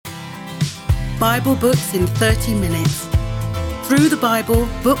Bible books in 30 minutes. Through the Bible,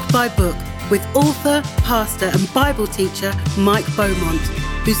 book by book, with author, pastor and Bible teacher Mike Beaumont,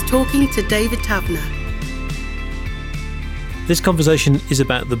 who's talking to David Taverner. This conversation is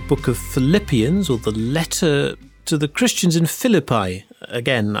about the book of Philippians, or the letter to the Christians in Philippi.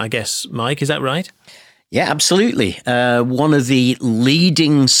 Again, I guess, Mike, is that right? Yeah, absolutely. One of the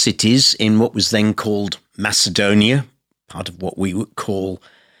leading cities in what was then called Macedonia, part of what we would call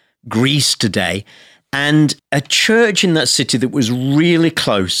Greece today, and a church in that city that was really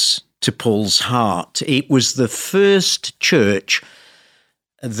close to Paul's heart. It was the first church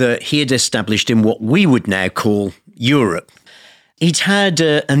that he had established in what we would now call Europe. He'd had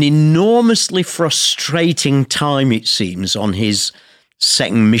an enormously frustrating time, it seems, on his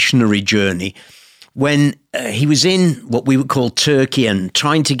second missionary journey, when he was in what we would call Turkey and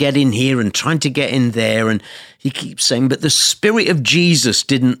trying to get in here and trying to get in there. And he keeps saying, but the Spirit of Jesus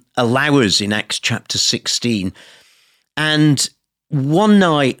didn't allow us in Acts chapter 16. And one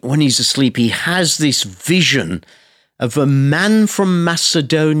night when he's asleep, he has this vision of a man from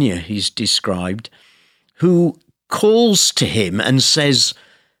Macedonia, he's described, who calls to him and says,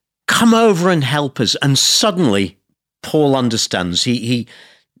 come over and help us. And suddenly Paul understands. He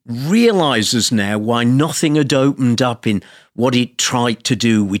realizes now why nothing had opened up in what he tried to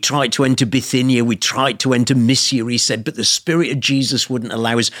do. We tried to enter Bithynia, we tried to enter Mysia, he said, but the Spirit of Jesus wouldn't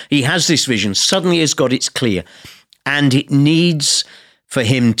allow us. He has this vision, suddenly has got it's clear, and it needs for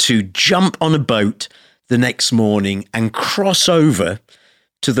him to jump on a boat the next morning and cross over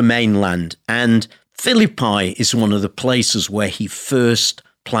to the mainland. And Philippi is one of the places where he first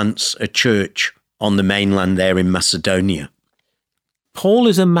plants a church on the mainland there in Macedonia. Paul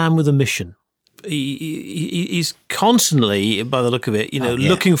is a man with a mission. He's constantly, by the look of it,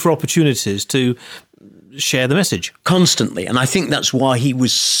 looking for opportunities to share the message. Constantly. And I think that's why he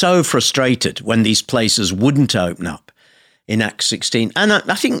was so frustrated when these places wouldn't open up in Acts 16. And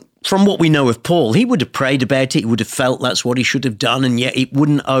I think from what we know of Paul, he would have prayed about it. He would have felt that's what he should have done, and yet it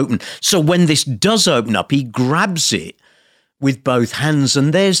wouldn't open. So when this does open up, he grabs it with both hands.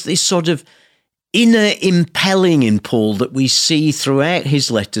 And there's this sort of inner impelling in Paul that we see throughout his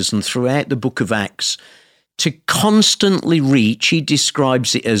letters and throughout the book of Acts to constantly reach, he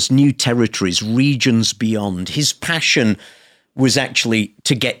describes it as new territories, regions beyond. His passion was actually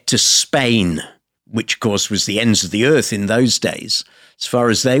to get to Spain, which of course was the ends of the earth in those days, as far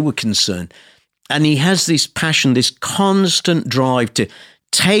as they were concerned. And he has this passion, this constant drive to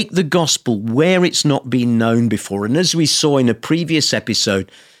take the gospel where it's not been known before. And as we saw in a previous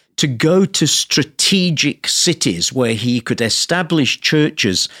episode, to go to strategic cities where he could establish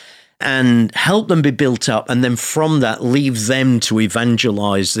churches and help them be built up, and then from that leave them to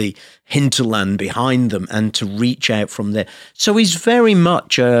evangelize the hinterland behind them and to reach out from there. So he's very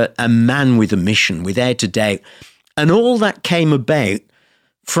much a man with a mission, without a doubt. And all that came about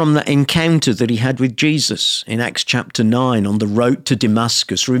from that encounter that he had with Jesus in Acts chapter 9 on the road to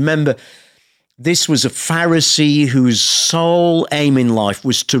Damascus. Remember, this was a Pharisee whose sole aim in life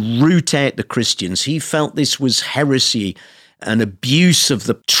was to root out the Christians. He felt this was heresy, an abuse of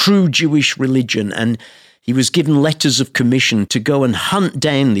the true Jewish religion, and he was given letters of commission to go and hunt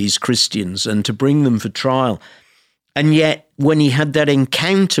down these Christians and to bring them for trial. And yet, when he had that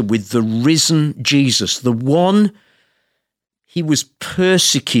encounter with the risen Jesus, the one he was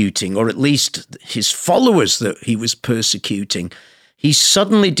persecuting, or at least his followers that he was persecuting, he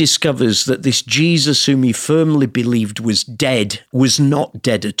suddenly discovers that this Jesus whom he firmly believed was dead was not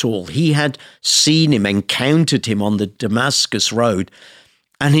dead at all. He had seen him, encountered him on the Damascus road,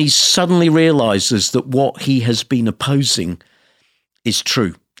 and he suddenly realizes that what he has been opposing is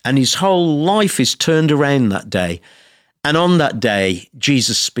true. And his whole life is turned around that day. And on that day,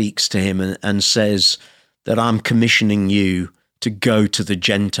 Jesus speaks to him and says that I'm commissioning you to go to the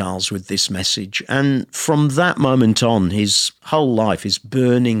Gentiles with this message. And from that moment on, his whole life, his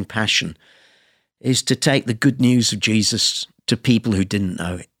burning passion is to take the good news of Jesus to people who didn't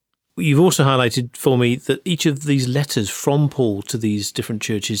know it. You've also highlighted for me that each of these letters from Paul to these different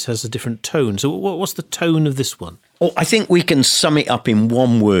churches has a different tone. So what's the tone of this one? Oh, I think we can sum it up in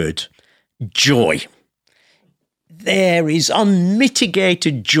one word: joy. There is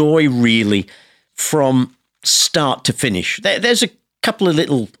unmitigated joy, really, from start to finish. There's a couple of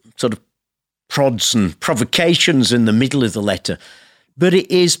little sort of prods and provocations in the middle of the letter, but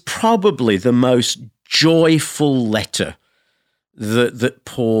it is probably the most joyful letter that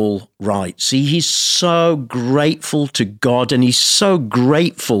Paul writes. He's so grateful to God, and he's so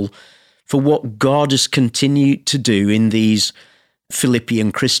grateful for what God has continued to do in these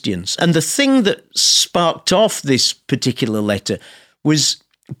Philippian Christians. And the thing that sparked off this particular letter was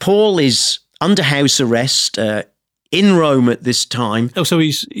Paul is under house arrest in Rome at this time. Oh, so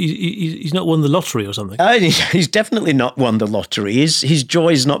he's not won the lottery or something? He's definitely not won the lottery. His joy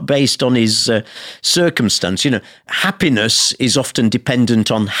is not based on his circumstance. Happiness is often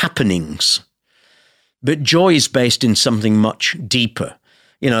dependent on happenings, but joy is based in something much deeper.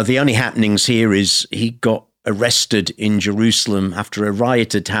 The only happenings here is he got arrested in Jerusalem after a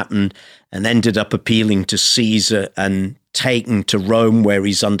riot had happened and ended up appealing to Caesar and taken to Rome, where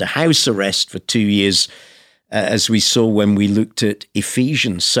he's under house arrest for 2 years, as we saw when we looked at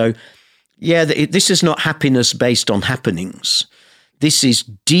Ephesians. So, this is not happiness based on happenings. This is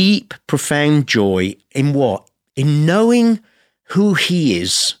deep, profound joy in what? In knowing who he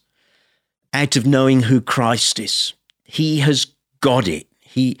is out of knowing who Christ is. He has got it.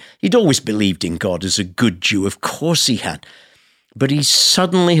 He'd always believed in God as a good Jew. Of course he had. But he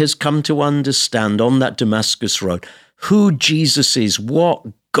suddenly has come to understand on that Damascus road who Jesus is, what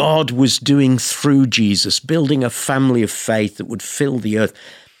God was doing through Jesus, building a family of faith that would fill the earth.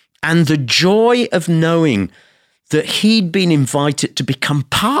 And the joy of knowing that he'd been invited to become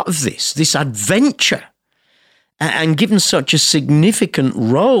part of this adventure, and given such a significant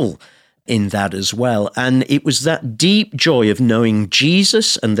role in that as well. And it was that deep joy of knowing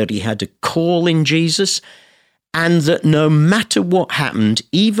Jesus and that he had a call in Jesus, and that no matter what happened,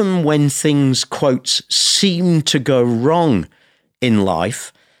 even when things, quotes, seemed to go wrong in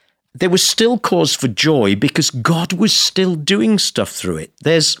life, there was still cause for joy because God was still doing stuff through it.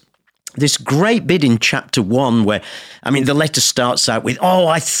 There's this great bit in chapter 1 where, the letter starts out with, "Oh,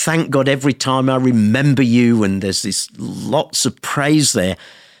 I thank God every time I remember you," and there's this lots of praise there.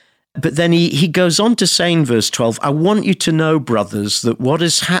 But then he goes on to say in verse 12, "I want you to know, brothers, that what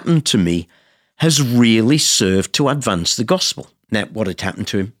has happened to me has really served to advance the gospel." Now, what had happened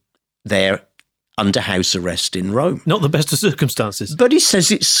to him? There, under house arrest in Rome. Not the best of circumstances. But he says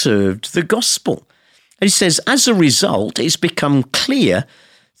it served the gospel. And he says, as a result, it's become clear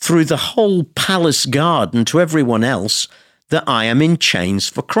through the whole palace guard and to everyone else that I am in chains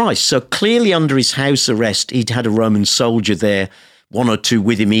for Christ. So clearly under his house arrest, he'd had a Roman soldier there, 1 or 2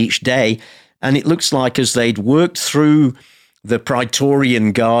 with him each day. And it looks like as they'd worked through the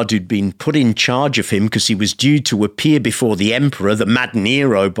Praetorian Guard who'd been put in charge of him because he was due to appear before the emperor, the mad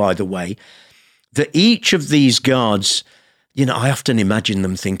Nero, by the way, that each of these guards, I often imagine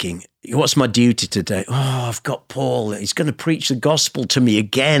them thinking, what's my duty today? Oh, I've got Paul. He's going to preach the gospel to me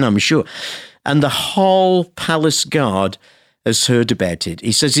again, I'm sure. And the whole palace guard has heard about it.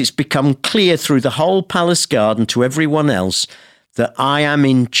 He says it's become clear through the whole palace guard and to everyone else that I am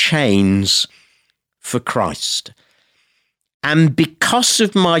in chains for Christ. And because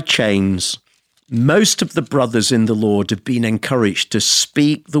of my chains, most of the brothers in the Lord have been encouraged to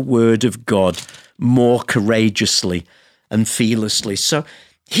speak the word of God more courageously and fearlessly. So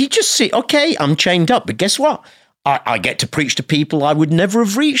he just said, okay, I'm chained up, but guess what? I get to preach to people I would never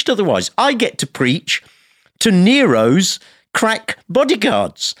have reached otherwise. I get to preach to Nero's crack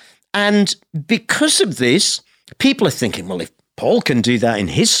bodyguards. And because of this, people are thinking, well, if Paul can do that in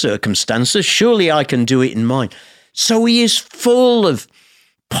his circumstances, surely I can do it in mine. So he is full of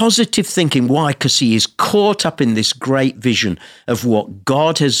positive thinking. Why? Because he is caught up in this great vision of what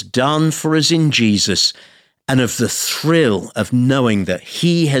God has done for us in Jesus and of the thrill of knowing that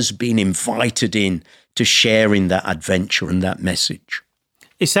he has been invited in to share in that adventure and that message.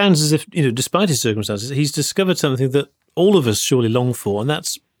 It sounds as if, despite his circumstances, he's discovered something that all of us surely long for, and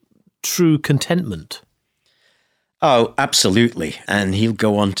that's true contentment. Oh, absolutely. And he'll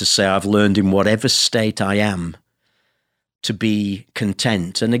go on to say, I've learned in whatever state I am to be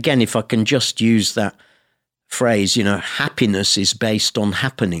content. And again, if I can just use that phrase, happiness is based on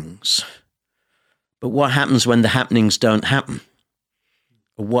happenings. But what happens when the happenings don't happen?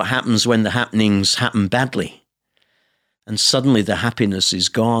 Or what happens when the happenings happen badly? And suddenly the happiness is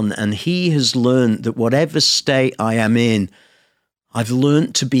gone. And he has learned that whatever state I am in, I've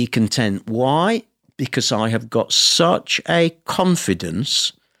learned to be content. Why? Because I have got such a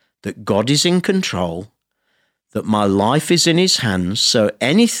confidence that God is in control, that my life is in his hands. So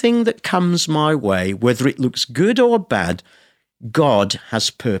anything that comes my way, whether it looks good or bad, God has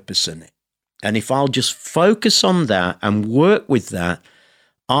purpose in it. And if I'll just focus on that and work with that,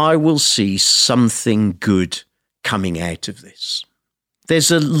 I will see something good coming out of this.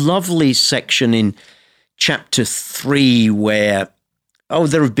 There's a lovely section in chapter 3 where,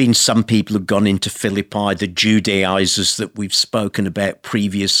 there have been some people who've gone into Philippi, the Judaizers that we've spoken about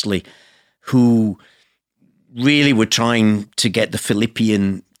previously, who really were trying to get the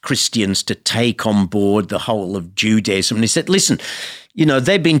Philippian Christians to take on board the whole of Judaism. And he said, listen,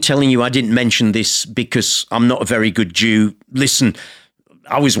 they've been telling you I didn't mention this because I'm not a very good Jew. Listen,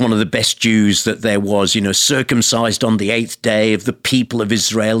 I was one of the best Jews that there was, circumcised on the 8th day, of the people of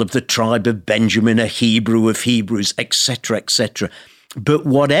Israel, of the tribe of Benjamin, a Hebrew of Hebrews, etc., etc. But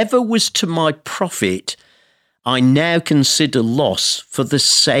whatever was to my profit, I now consider loss for the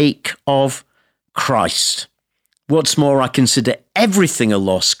sake of Christ. What's more, I consider everything a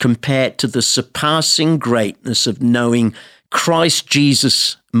loss compared to the surpassing greatness of knowing Christ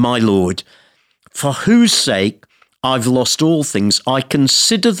Jesus, my Lord, for whose sake I've lost all things. I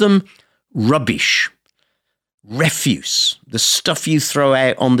consider them rubbish, refuse, the stuff you throw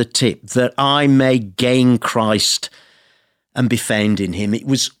out on the tip, that I may gain Christ and be found in him. It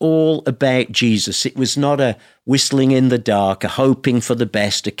was all about Jesus. It was not a whistling in the dark, a hoping for the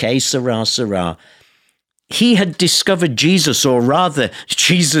best, a que sera, sera. He had discovered Jesus, or rather,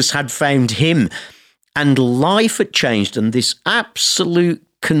 Jesus had found him, and life had changed, and this absolute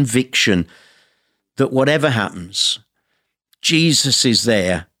conviction that whatever happens, Jesus is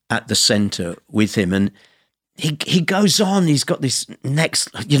there at the center with him. And he goes on, he's got this next,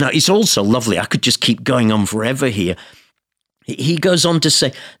 it's also lovely. I could just keep going on forever here. He goes on to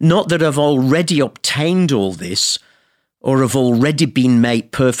say, not that I've already obtained all this or have already been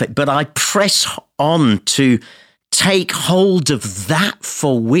made perfect, but I press on to take hold of that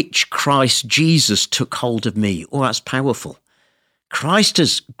for which Christ Jesus took hold of me. Oh, that's powerful. Christ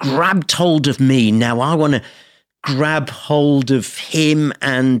has grabbed hold of me. Now I want to grab hold of him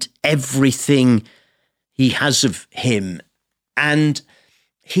and everything he has of him. And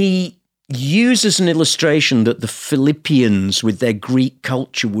he uses an illustration that the Philippians, with their Greek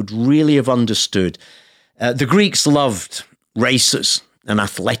culture, would really have understood. The Greeks loved races and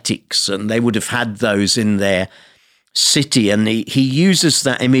athletics, and they would have had those in their city. And he uses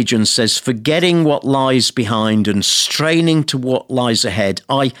that image and says, forgetting what lies behind and straining to what lies ahead,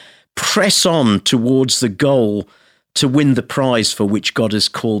 I press on towards the goal to win the prize for which God has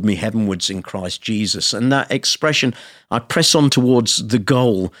called me heavenwards in Christ Jesus. And that expression, I press on towards the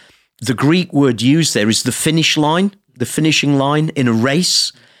goal, the Greek word used there is the finish line, the finishing line in a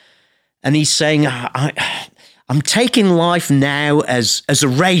race. And he's saying, I'm taking life now as a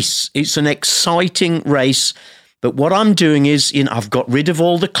race. It's an exciting race. But what I'm doing is, I've got rid of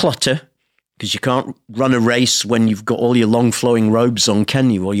all the clutter, because you can't run a race when you've got all your long flowing robes on, can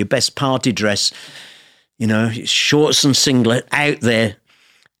you? Or your best party dress, shorts and singlet out there.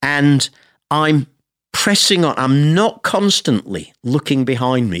 And I'm pressing on. I'm not constantly looking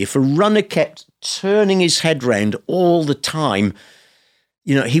behind me. If a runner kept turning his head round all the time,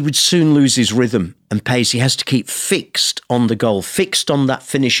 he would soon lose his rhythm and pace. He has to keep fixed on the goal, fixed on that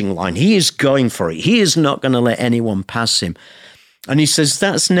finishing line. He is going for it. He is not going to let anyone pass him. And he says,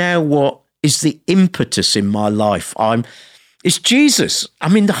 that's now what is the impetus in my life. It's Jesus.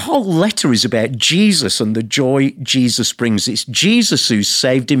 The whole letter is about Jesus and the joy Jesus brings. It's Jesus who's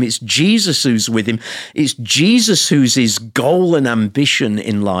saved him. It's Jesus who's with him. It's Jesus who's his goal and ambition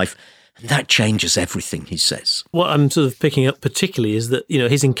in life. And that changes everything, he says. What I'm sort of picking up particularly is that,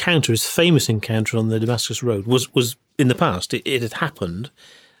 his encounter, his famous encounter on the Damascus Road was in the past. It had happened,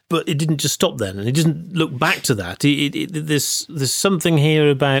 but it didn't just stop then. And he didn't look back to that. There's something here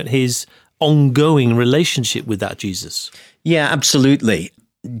about his ongoing relationship with that Jesus. Yeah, absolutely.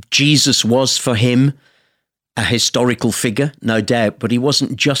 Jesus was for him a historical figure, no doubt, but he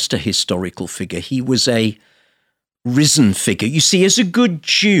wasn't just a historical figure. He was a risen figure. You see, as a good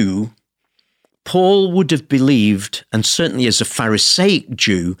Jew, Paul would have believed, and certainly as a Pharisaic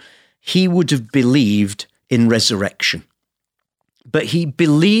Jew, he would have believed in resurrection. But he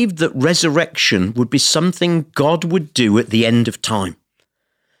believed that resurrection would be something God would do at the end of time.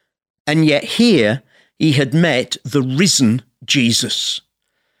 And yet here, he had met the risen Jesus.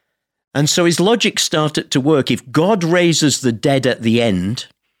 And so his logic started to work. If God raises the dead at the end,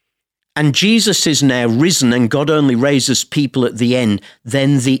 and Jesus is now risen, and God only raises people at the end,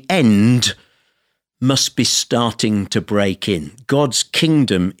 then the end must be starting to break in. God's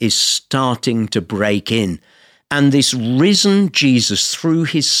kingdom is starting to break in. And this risen Jesus, through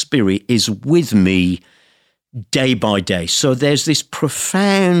his Spirit, is with me day by day. So there's this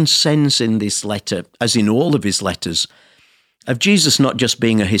profound sense in this letter, as in all of his letters, of Jesus not just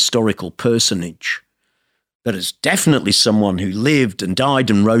being a historical personage, but as definitely someone who lived and died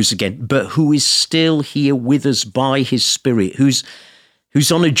and rose again, but who is still here with us by his Spirit, who's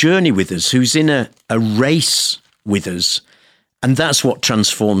on a journey with us, who's in a race with us. And that's what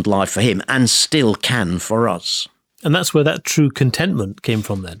transformed life for him and still can for us. And that's where that true contentment came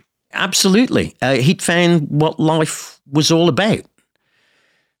from then. Absolutely. He'd found what life was all about.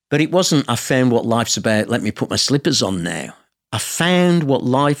 But it wasn't, I found what life's about, let me put my slippers on now. I found what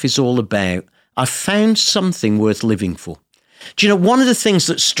life is all about. I found something worth living for. Do you know, one of the things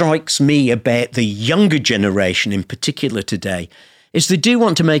that strikes me about the younger generation in particular today is they do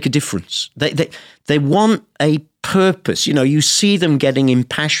want to make a difference. They want a purpose. You know, you see them getting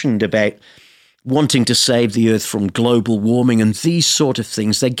impassioned about wanting to save the earth from global warming and these sort of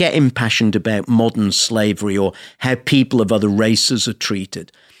things. They get impassioned about modern slavery or how people of other races are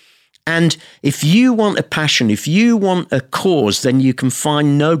treated. And if you want a passion, if you want a cause, then you can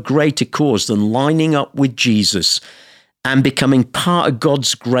find no greater cause than lining up with Jesus and becoming part of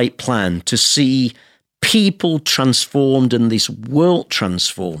God's great plan to see people transformed and this world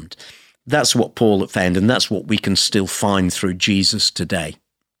transformed. That's what Paul had found, and that's what we can still find through Jesus today.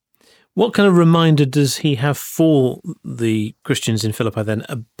 What kind of reminder does he have for the Christians in Philippi then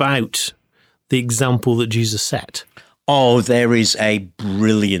about the example that Jesus set? Oh, there is a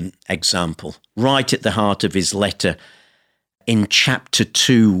brilliant example right at the heart of his letter in chapter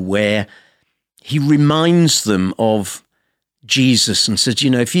 2, where he reminds them of Jesus and says, you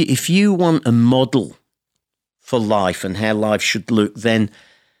know, if you want a model for life and how life should look, then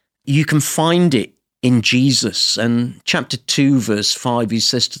you can find it in Jesus. And chapter 2, verse 5, he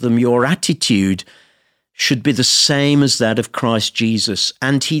says to them, your attitude should be the same as that of Christ Jesus.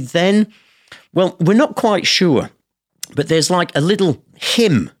 And he then, well, we're not quite sure, but there's like a little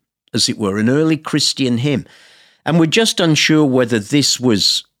hymn, as it were, an early Christian hymn. And we're just unsure whether this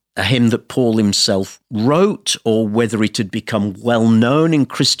was a hymn that Paul himself wrote or whether it had become well known in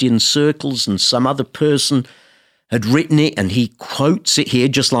Christian circles and some other person had written it and he quotes it here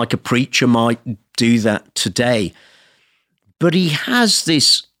just like a preacher might do that today. But he has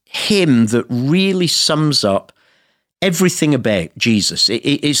this hymn that really sums up everything about Jesus.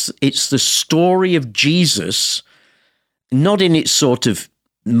 It's the story of Jesus, not in its sort of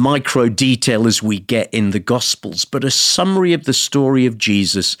micro detail as we get in the Gospels, but a summary of the story of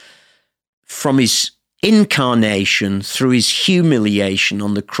Jesus from his incarnation through his humiliation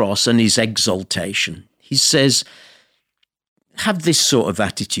on the cross and his exaltation. He says, have this sort of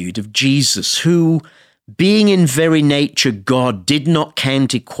attitude of Jesus, who, being in very nature God, did not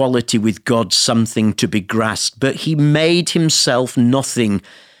count equality with God something to be grasped, but he made himself nothing,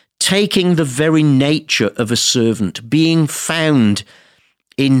 taking the very nature of a servant, being found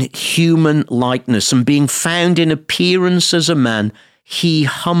in human likeness, and being found in appearance as a man, he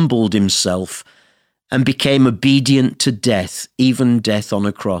humbled himself and became obedient to death, even death on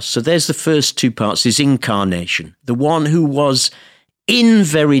a cross. So there's the first two parts, his incarnation. The one who was in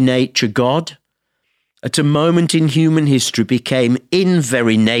very nature God, at a moment in human history became in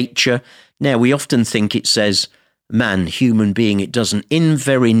very nature. Now, we often think it says man, human being. It doesn't. In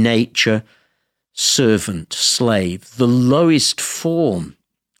very nature, servant, slave, the lowest form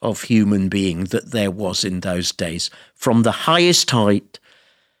of human being that there was in those days, from the highest height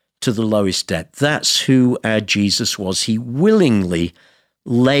to the lowest depth. That's who our Jesus was. He willingly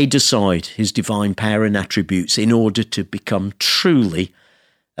laid aside his divine power and attributes in order to become truly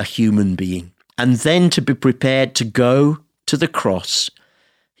a human being. And then to be prepared to go to the cross.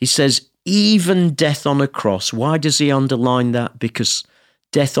 He says, even death on a cross. Why does he underline that? Because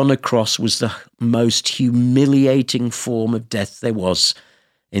death on a cross was the most humiliating form of death there was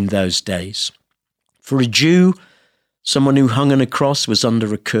in those days. For a Jew, someone who hung on a cross was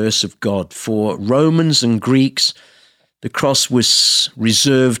under a curse of God. For Romans and Greeks, the cross was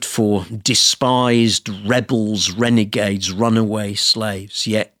reserved for despised rebels, renegades, runaway slaves.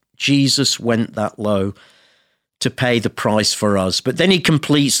 Yet Jesus went that low to pay the price for us. But then he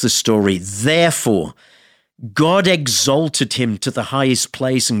completes the story. Therefore, God exalted him to the highest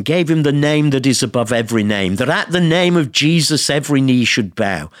place and gave him the name that is above every name, that at the name of Jesus every knee should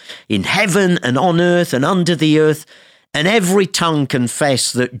bow, in heaven and on earth and under the earth, and every tongue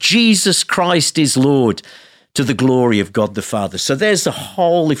confess that Jesus Christ is Lord, to the glory of God the Father. So there's the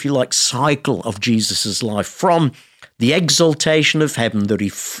whole, if you like, cycle of Jesus's life, from the exaltation of heaven that he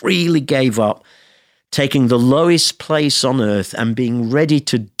freely gave up, taking the lowest place on earth and being ready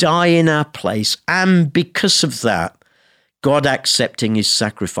to die in our place. And because of that, God accepting his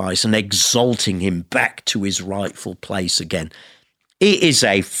sacrifice and exalting him back to his rightful place again. It is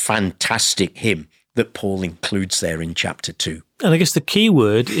a fantastic hymn that Paul includes there in chapter 2. And I guess the key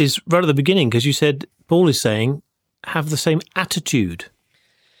word is right at the beginning, because you said, Paul is saying, have the same attitude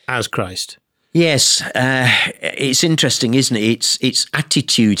as Christ. Yes, it's interesting, isn't it? It's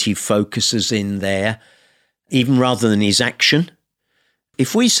attitude he focuses in there, even rather than his action.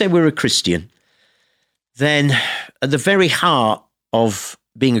 If we say we're a Christian, then at the very heart of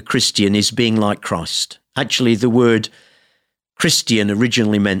being a Christian is being like Christ. Actually, the word Christian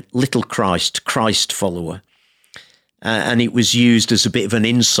originally meant little Christ, Christ follower. And it was used as a bit of an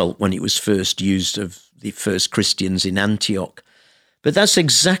insult when it was first used of the first Christians in Antioch. But that's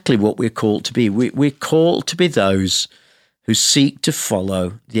exactly what we're called to be. We're called to be those who seek to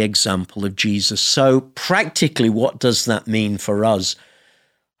follow the example of Jesus. So practically, what does that mean for us?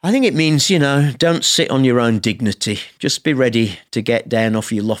 I think it means, don't sit on your own dignity. Just be ready to get down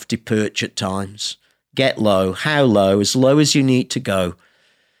off your lofty perch at times. Get low. How low? As low as you need to go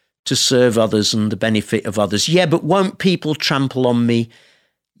to serve others and the benefit of others. Yeah, but won't people trample on me?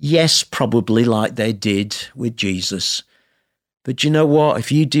 Yes, probably, like they did with Jesus. But you know what?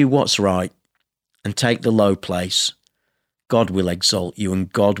 If you do what's right and take the low place, God will exalt you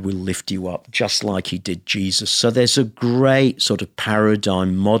and God will lift you up, just like he did Jesus. So there's a great sort of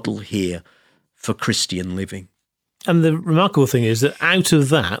paradigm model here for Christian living. And the remarkable thing is that out of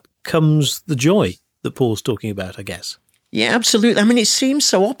that comes the joy that Paul's talking about, I guess. Yeah, absolutely. I mean, it seems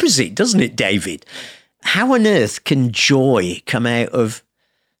so opposite, doesn't it, David? How on earth can joy come out of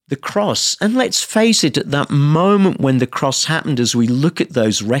the cross? And let's face it, at that moment when the cross happened, as we look at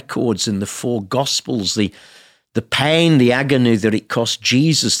those records in the four Gospels, the pain, the agony that it cost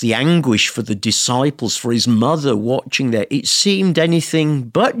Jesus, the anguish for the disciples, for his mother watching there, it seemed anything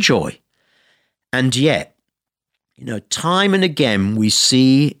but joy. And yet, time and again we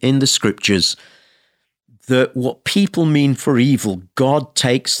see in the scriptures that what people mean for evil, God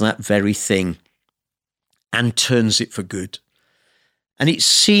takes that very thing and turns it for good. And it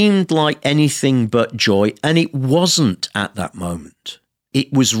seemed like anything but joy, and it wasn't at that moment.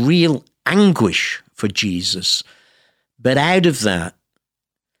 It was real anguish for Jesus. But out of that,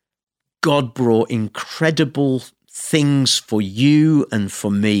 God brought incredible things for you and for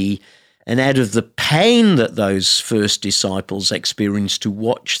me. And out of the pain that those first disciples experienced to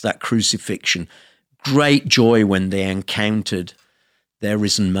watch that crucifixion, great joy when they encountered their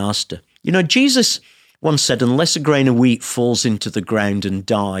risen master. Jesus once said, unless a grain of wheat falls into the ground and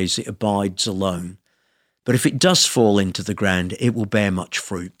dies, it abides alone. But if it does fall into the ground, it will bear much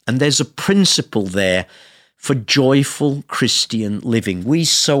fruit. And there's a principle there for joyful Christian living. We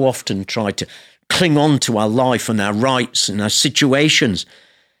so often try to cling on to our life and our rights and our situations.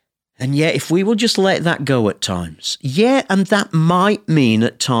 And yet, if we will just let that go at times, and that might mean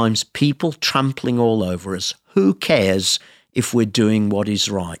at times people trampling all over us. Who cares if we're doing what is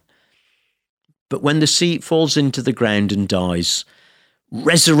right? But when the seed falls into the ground and dies,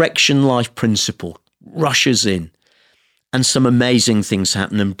 resurrection life principle rushes in, and some amazing things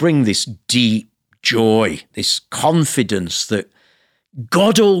happen and bring this deep joy, this confidence that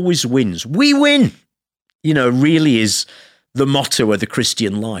God always wins. We win, really is the motto of the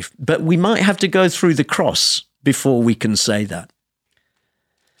Christian life. But we might have to go through the cross before we can say that.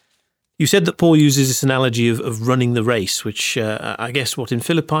 You said that Paul uses this analogy of running the race, which I guess in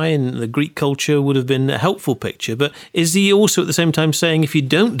Philippi in the Greek culture would have been a helpful picture. But is he also at the same time saying if you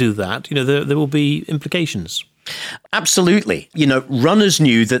don't do that, there will be implications? Absolutely. Runners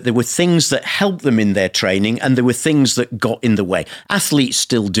knew that there were things that helped them in their training and there were things that got in the way. Athletes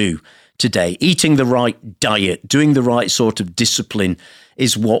still do today. Eating the right diet, doing the right sort of discipline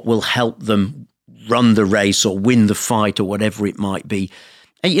is what will help them run the race or win the fight or whatever it might be.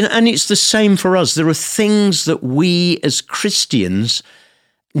 And it's the same for us. There are things that we as Christians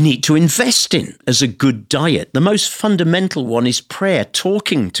need to invest in as a good diet. The most fundamental one is prayer,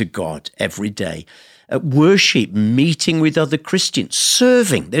 talking to God every day, worship, meeting with other Christians,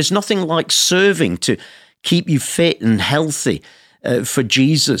 serving. There's nothing like serving to keep you fit and healthy for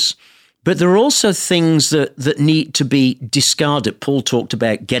Jesus. But there are also things that need to be discarded. Paul talked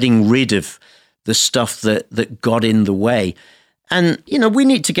about getting rid of the stuff that got in the way. And, we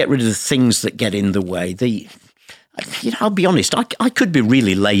need to get rid of the things that get in the way. I'll be honest, I could be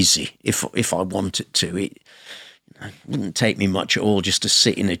really lazy if I wanted to. It wouldn't take me much at all just to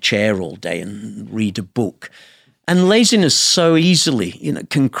sit in a chair all day and read a book. And laziness so easily,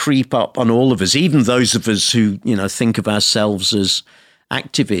 can creep up on all of us, even those of us who, think of ourselves as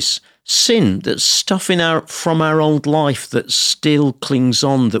activists. Sin, that's stuff from our old life that still clings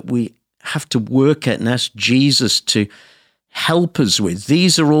on, that we have to work at and ask Jesus to help us with.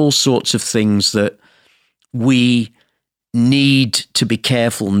 These are all sorts of things that we need to be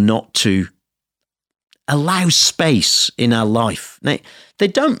careful not to allow space in our life. They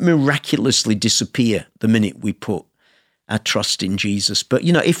don't miraculously disappear the minute we put our trust in Jesus. But,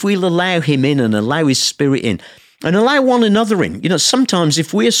 if we'll allow him in and allow his Spirit in and allow one another in, sometimes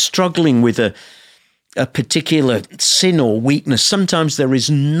if we're struggling with a particular sin or weakness, sometimes there is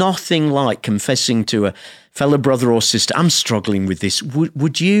nothing like confessing to a fellow brother or sister, I'm struggling with this.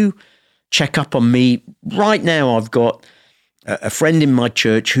 Would you check up on me? Right now I've got a friend in my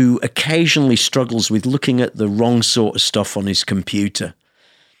church who occasionally struggles with looking at the wrong sort of stuff on his computer.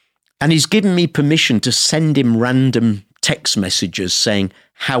 And he's given me permission to send him random text messages saying,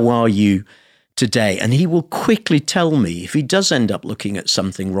 "How are you today?" And he will quickly tell me if he does end up looking at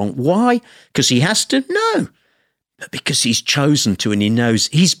something wrong. Why? Because he has to? No. But because he's chosen to, and he knows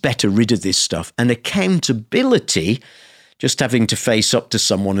he's better rid of this stuff. And accountability, just having to face up to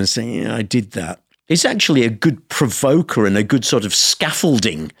someone and saying, "Yeah, I did that," is actually a good provoker and a good sort of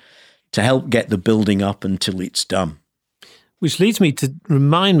scaffolding to help get the building up until it's done. Which leads me to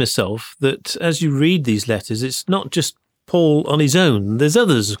remind myself that as you read these letters, it's not just Paul on his own. There's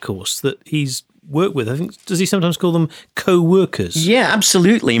others, of course, that he's worked with. I think, does he sometimes call them co-workers? Yeah,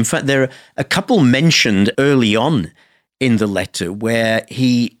 absolutely. In fact, there are a couple mentioned early on in the letter where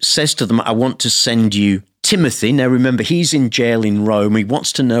he says to them, "I want to send you Timothy." Now, remember, he's in jail in Rome. He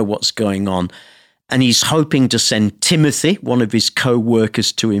wants to know what's going on. And he's hoping to send Timothy, one of his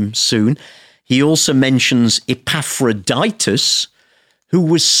co-workers, to him soon. He also mentions Epaphroditus, who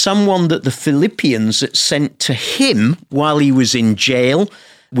was someone that the Philippians had sent to him while he was in jail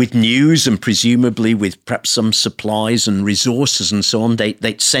with news and presumably with perhaps some supplies and resources and so on.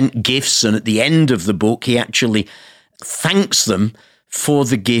 They'd sent gifts, and at the end of the book, he actually thanks them for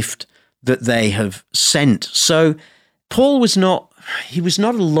the gift that they have sent. So Paul was not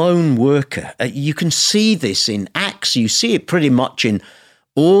a lone worker. You can see this in Acts. You see it pretty much in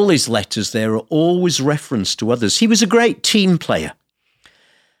all his letters. There are always reference to others. He was a great team player.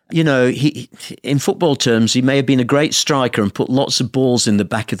 You know, in football terms, he may have been a great striker and put lots of balls in the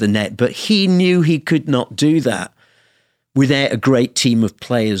back of the net, but he knew he could not do that without a great team of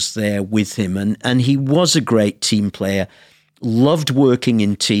players there with him. And he was a great team player, loved working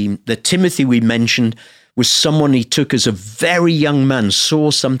in team. The Timothy we mentioned was someone he took as a very young man,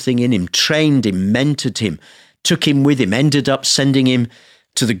 saw something in him, trained him, mentored him, took him with him, ended up sending him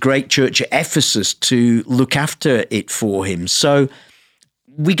to the great church at Ephesus to look after it for him. So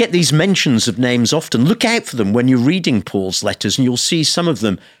we get these mentions of names often. Look out for them when you're reading Paul's letters, and you'll see some of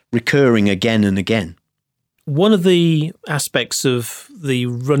them recurring again and again. One of the aspects of the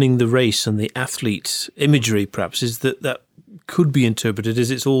running the race and the athlete imagery, perhaps, is that could be interpreted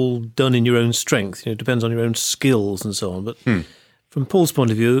as it's all done in your own strength. It depends on your own skills and so on. But from Paul's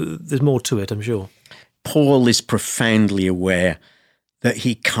point of view, there's more to it, I'm sure. Paul is profoundly aware that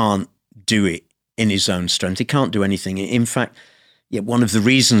he can't do it in his own strength. He can't do anything. In fact, one of the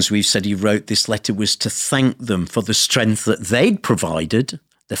reasons we've said he wrote this letter was to thank them for the strength that they'd provided,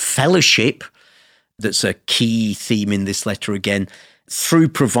 the fellowship. That's a key theme in this letter again, through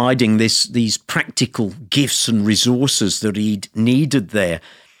providing these practical gifts and resources that he'd needed there.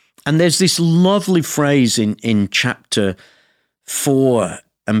 And there's this lovely phrase in chapter 4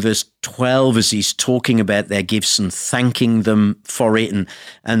 and verse 12 as he's talking about their gifts and thanking them for it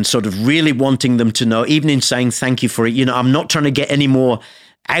and sort of really wanting them to know, even in saying thank you for it, I'm not trying to get any more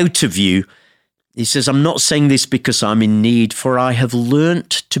out of you. He says, "I'm not saying this because I'm in need, for I have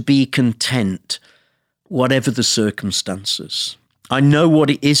learnt to be content whatever the circumstances. I know what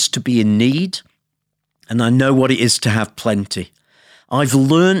it is to be in need, and I know what it is to have plenty. I've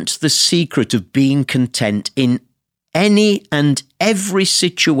learnt the secret of being content in any and every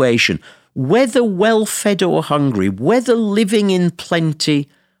situation, whether well-fed or hungry, whether living in plenty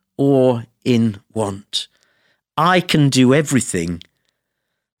or in want. I can do everything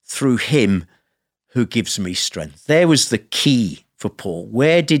through him who gives me strength." There was the key for Paul.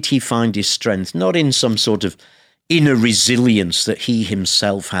 Where did he find his strength? Not in some sort of inner resilience that he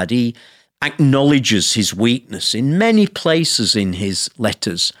himself had. He acknowledges his weakness in many places in his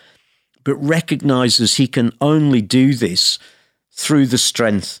letters, but recognizes he can only do this through the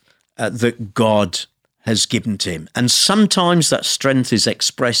strength that God has given to him. And sometimes that strength is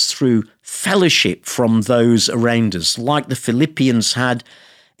expressed through fellowship from those around us, like the Philippians had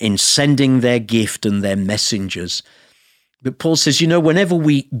in sending their gift and their messengers. But Paul says, whenever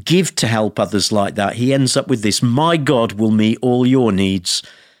we give to help others like that, he ends up with this: "My God will meet all your needs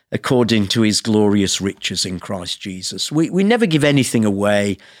according to his glorious riches in Christ Jesus." We never give anything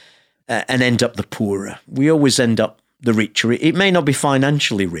away and end up the poorer. We always end up the richer. It may not be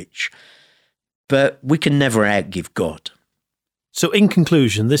financially rich, but we can never outgive God. So in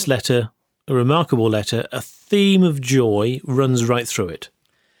conclusion, this letter, a remarkable letter, a theme of joy runs right through it.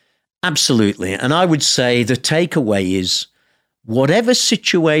 Absolutely. And I would say the takeaway is, whatever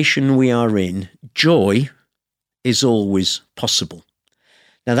situation we are in, joy is always possible.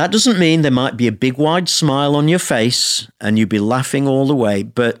 Now, that doesn't mean there might be a big wide smile on your face and you'll be laughing all the way,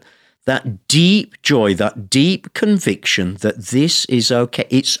 but that deep joy, that deep conviction that this is okay,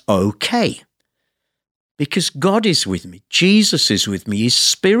 it's okay. because God is with me. Jesus is with me. His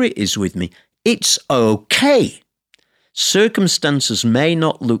Spirit is with me. It's okay. Circumstances may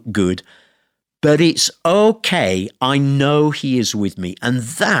not look good, but it's okay. I know he is with me. And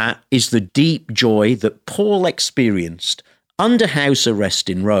that is the deep joy that Paul experienced under house arrest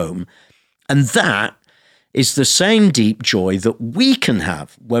in Rome. And that is the same deep joy that we can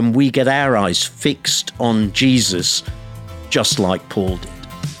have when we get our eyes fixed on Jesus, just like Paul did.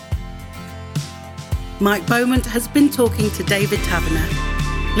 Mike Beaumont has been talking to David Taverner.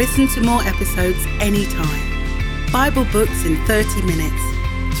 Listen to more episodes anytime. Bible books in 30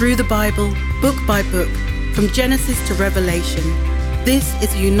 minutes. Through the Bible, book by book, from Genesis to Revelation. This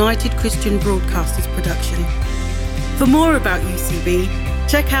is a United Christian Broadcasters production. For more about UCB,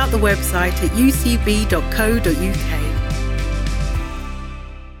 check out the website at ucb.co.uk.